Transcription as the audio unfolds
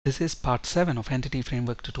This is part 7 of Entity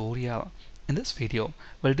Framework tutorial. In this video,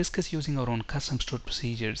 we'll discuss using our own custom stored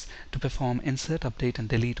procedures to perform insert, update, and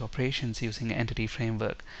delete operations using Entity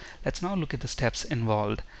Framework. Let's now look at the steps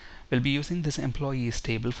involved. We'll be using this employees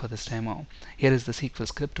table for this demo. Here is the SQL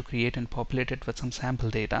script to create and populate it with some sample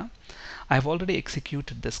data. I've already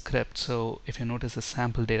executed this script, so if you notice the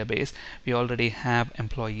sample database, we already have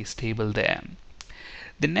employees table there.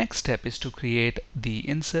 The next step is to create the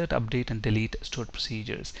insert, update, and delete stored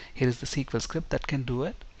procedures. Here is the SQL script that can do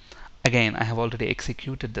it. Again, I have already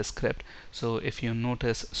executed the script, so if you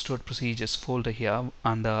notice stored procedures folder here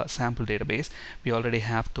under sample database, we already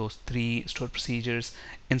have those 3 stored procedures: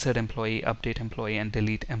 insert employee, update employee, and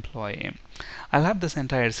delete employee. I'll have this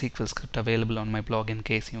entire SQL script available on my blog in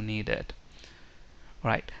case you need it.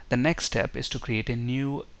 Right, the next step is to create a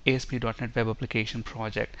new ASP.NET Web Application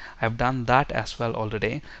project. I've done that as well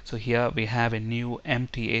already. So here we have a new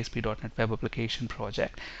empty ASP.NET Web Application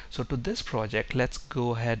project. So to this project, let's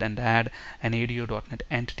go ahead and add an ADO.NET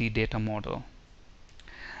Entity Data Model.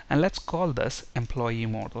 And let's call this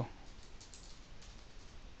EmployeeModel.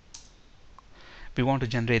 We want to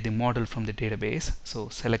generate the model from the database. So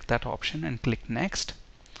select that option and click Next.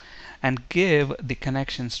 And give the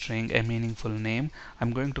connection string a meaningful name.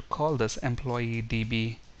 I'm going to call this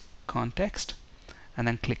EmployeeDBContext, and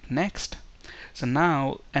then click Next. So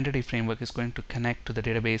now Entity Framework is going to connect to the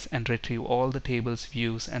database and retrieve all the tables,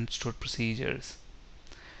 views, and stored procedures.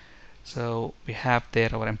 So we have there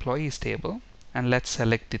our employees table, and let's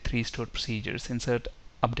select the 3 stored procedures: insert,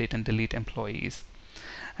 update, and delete employees.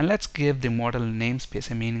 And let's give the model namespace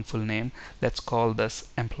a meaningful name. Let's call this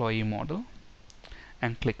EmployeeModel,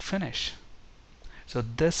 and click Finish. So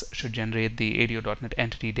this should generate the ADO.NET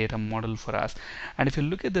Entity Data Model for us. And if you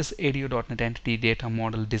look at this ADO.NET Entity Data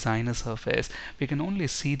Model designer surface, we can only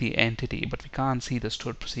see the entity, but we can't see the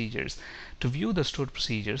stored procedures. To view the stored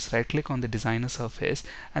procedures, right click on the designer surface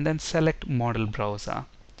and then select Model Browser.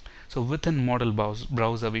 So within Model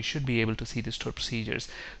Browser, we should be able to see the stored procedures.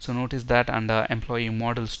 So notice that under Employee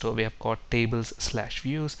Model Store, we have got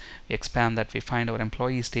tables/views. We expand that, we find our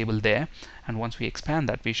employees table there. And once we expand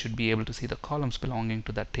that, we should be able to see the columns belonging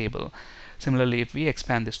to that table. Similarly, if we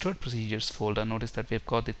expand the stored procedures folder, notice that we've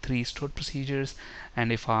got the 3 stored procedures. And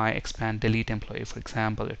if I expand delete employee, for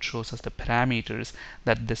example, it shows us the parameters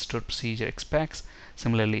that this stored procedure expects.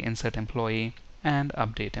 Similarly, insert employee and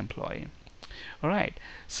update employee. Alright,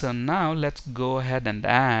 so now let's go ahead and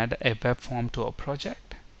add a web form to our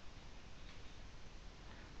project.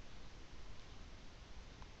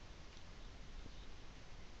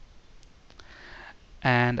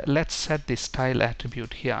 And let's set the style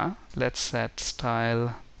attribute here. Let's set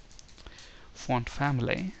style font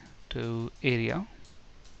family to Arial.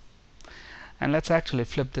 And let's actually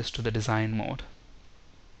flip this to the design mode.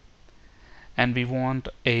 And we want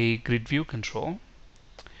a grid view control.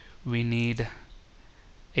 We need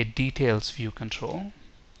a details view control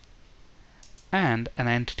and an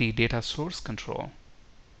entity data source control.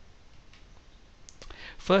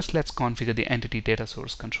 First, let's configure the entity data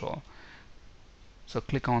source control. So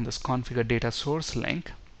click on this configure data source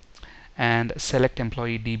link and select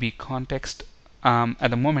EmployeeDBContext.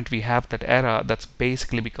 At the moment we have that error. That's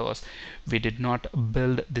basically because we did not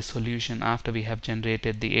build the solution after we have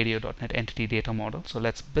generated the ADO.NET Entity Data Model. So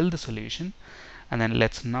let's build the solution, and then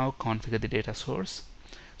let's now configure the data source.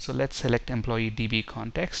 So let's select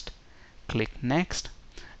EmployeeDBContext, click Next,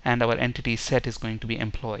 and our entity set is going to be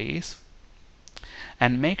employees.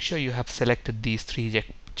 And make sure you have selected these 3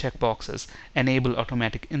 checkboxes: enable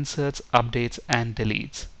automatic inserts, updates, and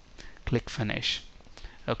deletes. Click Finish.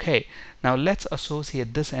 Okay, now let's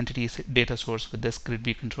associate this entity data source with this grid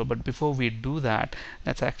view control. But before we do that,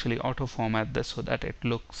 let's actually auto format this so that it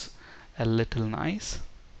looks a little nice.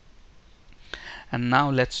 And now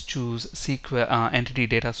let's choose entity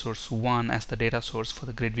data source 1 as the data source for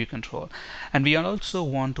the grid view control. And we also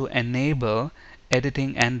want to enable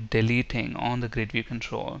editing and deleting on the grid view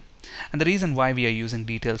control. And the reason why we are using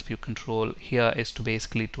details view control here is to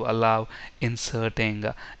basically to allow inserting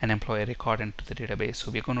an employee record into the database.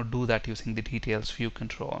 So we're going to do that using the details view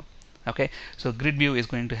control. Okay, so grid view is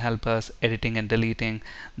going to help us editing and deleting.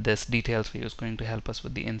 This details view is going to help us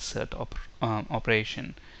with the insert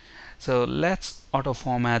operation. So let's auto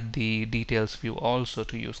format the details view also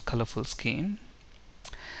to use colorful scheme.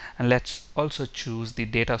 And let's also choose the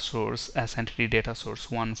data source as entity data source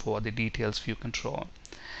 1 for the details view control.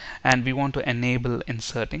 And we want to enable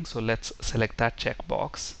inserting, so let's select that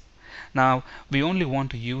checkbox. Now we only want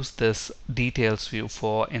to use this details view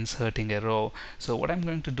for inserting a row. So what I'm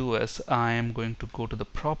going to do is I am going to go to the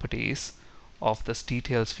properties of this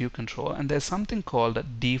details view control, and there's something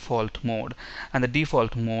called default mode, and the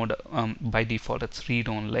default mode by default it's read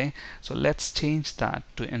only. So let's change that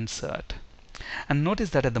to insert. And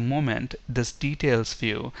notice that at the moment this details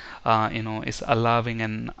view is allowing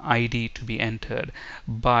an ID to be entered,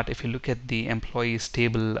 but if you look at the employees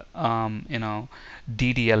table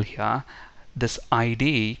DDL here, this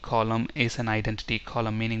ID column is an identity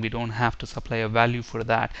column, meaning we don't have to supply a value for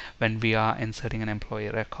that when we are inserting an employee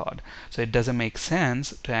record. So it doesn't make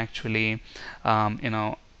sense to actually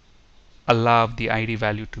allow the ID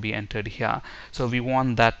value to be entered here. So we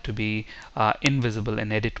want that to be invisible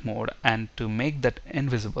in edit mode, and to make that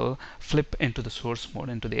invisible, flip into the source mode,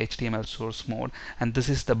 into the HTML source mode, and this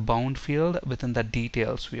is the bound field within the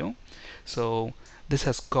details view. So this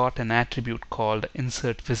has got an attribute called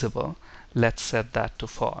insert visible. Let's set that to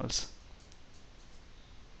false.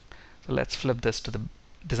 So let's flip this to the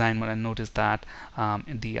design mode and notice that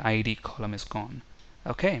the ID column is gone.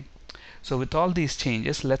 Okay. So with all these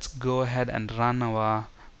changes, let's go ahead and run our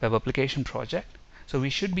web application project. So we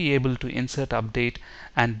should be able to insert, update,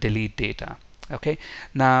 and delete data. Okay,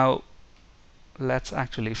 now let's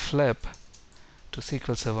actually flip to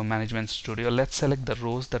SQL Server Management Studio. Let's select the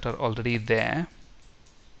rows that are already there.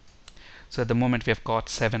 So at the moment we have got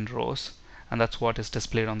 7 rows, and that's what is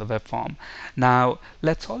displayed on the web form. Now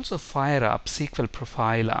let's also fire up SQL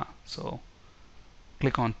Profiler. So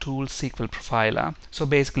click on Tools, SQL Profiler. So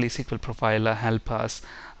basically SQL Profiler help us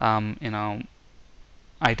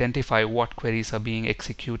identify what queries are being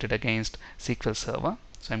executed against SQL Server.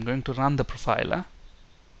 So I'm going to run the profiler.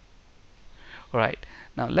 Alright,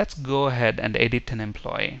 now let's go ahead and edit an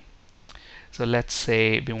employee. So let's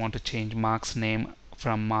say we want to change Mark's name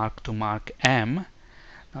from Mark to Mark M.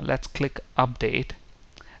 Now let's click Update,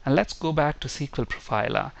 and let's go back to SQL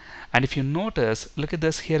Profiler. And if you notice, look at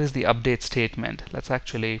this, here is the update statement. Let's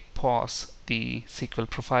actually pause the SQL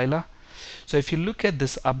Profiler. So if you look at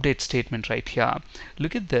this update statement right here,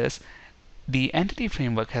 look at this. The entity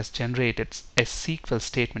framework has generated a SQL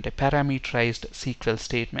statement, a parameterized SQL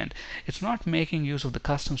statement. It's not making use of the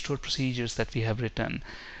custom stored procedures that we have written.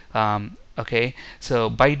 Okay, so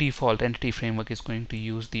by default, entity framework is going to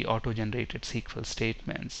use the auto-generated SQL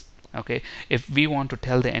statements. Okay, if we want to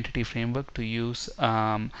tell the entity framework to use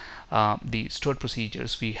the stored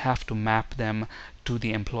procedures, we have to map them to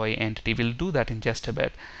the employee entity. We'll do that in just a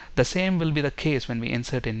bit. The same will be the case when we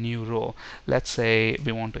insert a new row. Let's say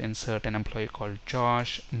we want to insert an employee called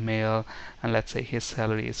Josh, male, and let's say his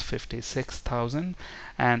salary is 56,000.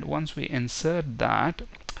 And once we insert that,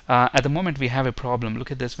 at the moment we have a problem.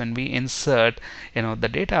 Look at this, when we insert, the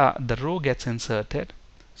data, the row gets inserted.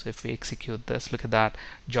 So if we execute this, look at that,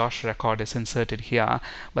 Josh record is inserted here,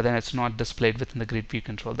 but then it's not displayed within the grid view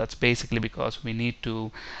control. That's basically because we need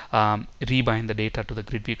to rebind the data to the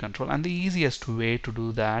grid view control. And the easiest way to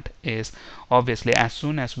do that is obviously as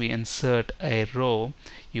soon as we insert a row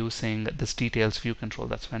using this details view control,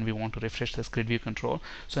 that's when we want to refresh this grid view control.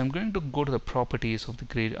 So I'm going to go to the properties of the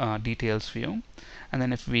grid details view, and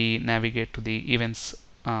then if we navigate to the events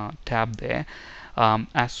tab there,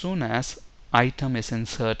 as soon as item is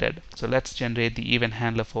inserted, so let's generate the event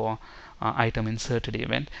handler for item inserted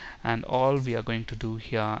event, and all we are going to do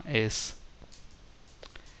here is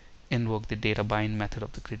invoke the data bind method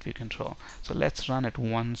of the grid view control. So let's run it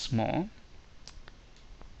once more,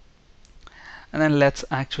 and then let's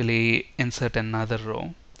actually insert another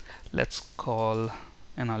row. Let's call,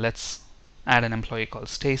 let's add an employee called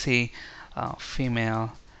Stacy,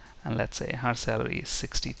 female, and let's say her salary is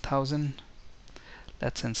 60,000.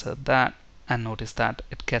 Let's insert that, and notice that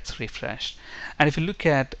it gets refreshed. And if you look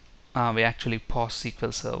at, we actually pause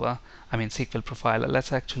SQL Profiler.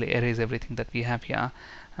 Let's actually erase everything that we have here,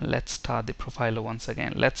 and let's start the profiler once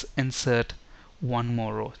again. Let's insert one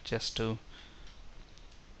more row just to,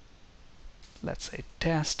 let's say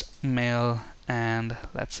test male, and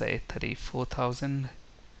let's say 34,000.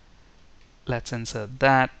 Let's insert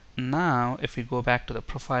that. Now if we go back to the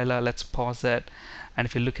profiler, let's pause it, and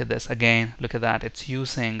if you look at this again, look at that, it's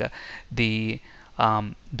using the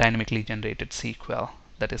dynamically generated SQL,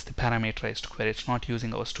 that is the parameterized query. It's not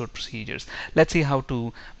using our stored procedures. Let's see how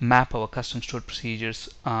to map our custom stored procedures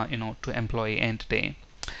to employee entity.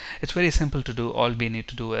 It's very simple to do. All we need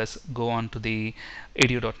to do is go on to the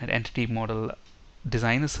ADO.NET Entity Model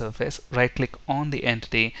Designer surface, right click on the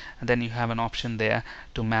entity, and then you have an option there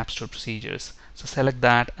to map stored procedures. So select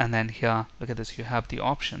that, and then here, look at this, you have the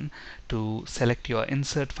option to select your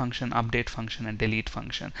insert function, update function, and delete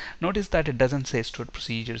function. Notice that it doesn't say stored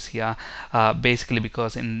procedures here, basically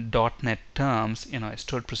because in .NET terms, a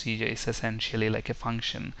stored procedure is essentially like a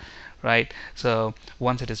function, right? So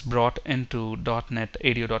once it is brought into .NET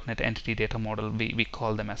ADO.NET Entity Data Model, we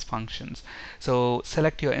call them as functions. So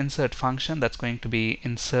select your insert function. That's going to be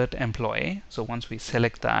InsertEmployee. So once we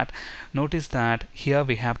select that, notice that here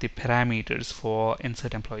we have the parameters for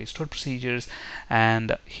InsertEmployee stored procedures,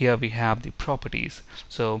 and here we have the properties.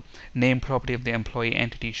 So name property of the employee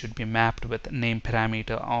entity should be mapped with name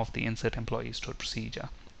parameter of the InsertEmployee stored procedure.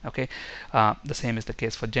 Okay, the same is the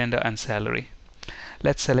case for gender and salary.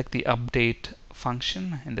 Let's select the update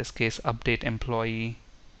function, in this case UpdateEmployee,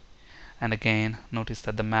 and again notice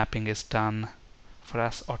that the mapping is done for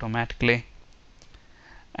us automatically.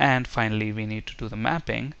 And finally we need to do the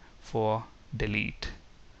mapping for delete.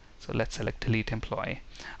 So let's select DeleteEmployee.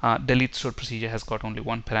 Delete stored procedure has got only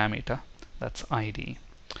one parameter, that's ID.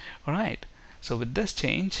 Alright, so with this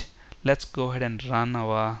change, let's go ahead and run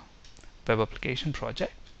our web application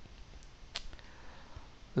project.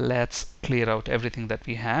 Let's clear out everything that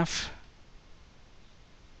we have.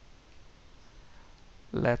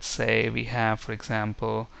 Let's say we have, for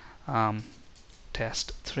example,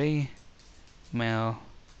 test3 mail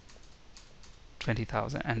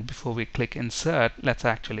 20,000, and before we click insert, let's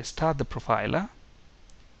actually start the profiler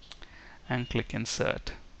and click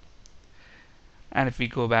insert. And if we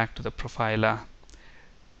go back to the profiler,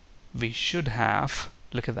 we should have,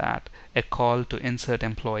 look at that, a call to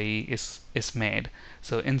InsertEmployee is made.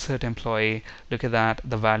 So InsertEmployee, look at that,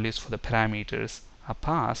 the values for the parameters are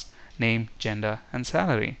passed: name, gender, and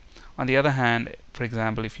salary. On the other hand, for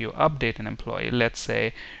example, if you update an employee, let's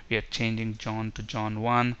say we are changing John to John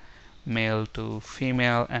 1, male to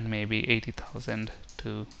female, and maybe 80,000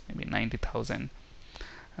 to maybe 90,000.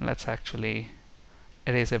 And let's actually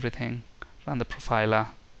erase everything, run the profiler,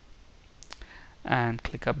 and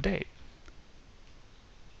click update.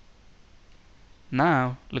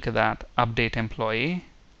 Now look at that, update employee.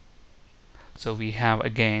 So we have,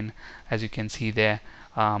 again, as you can see there,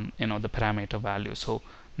 the parameter value. So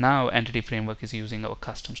now Entity Framework is using our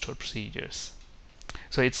custom stored procedures.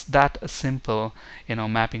 So it's that simple,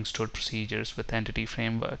 mapping stored procedures with Entity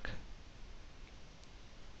Framework.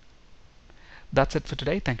 That's it for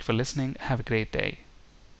today. Thank you for listening. Have a great day.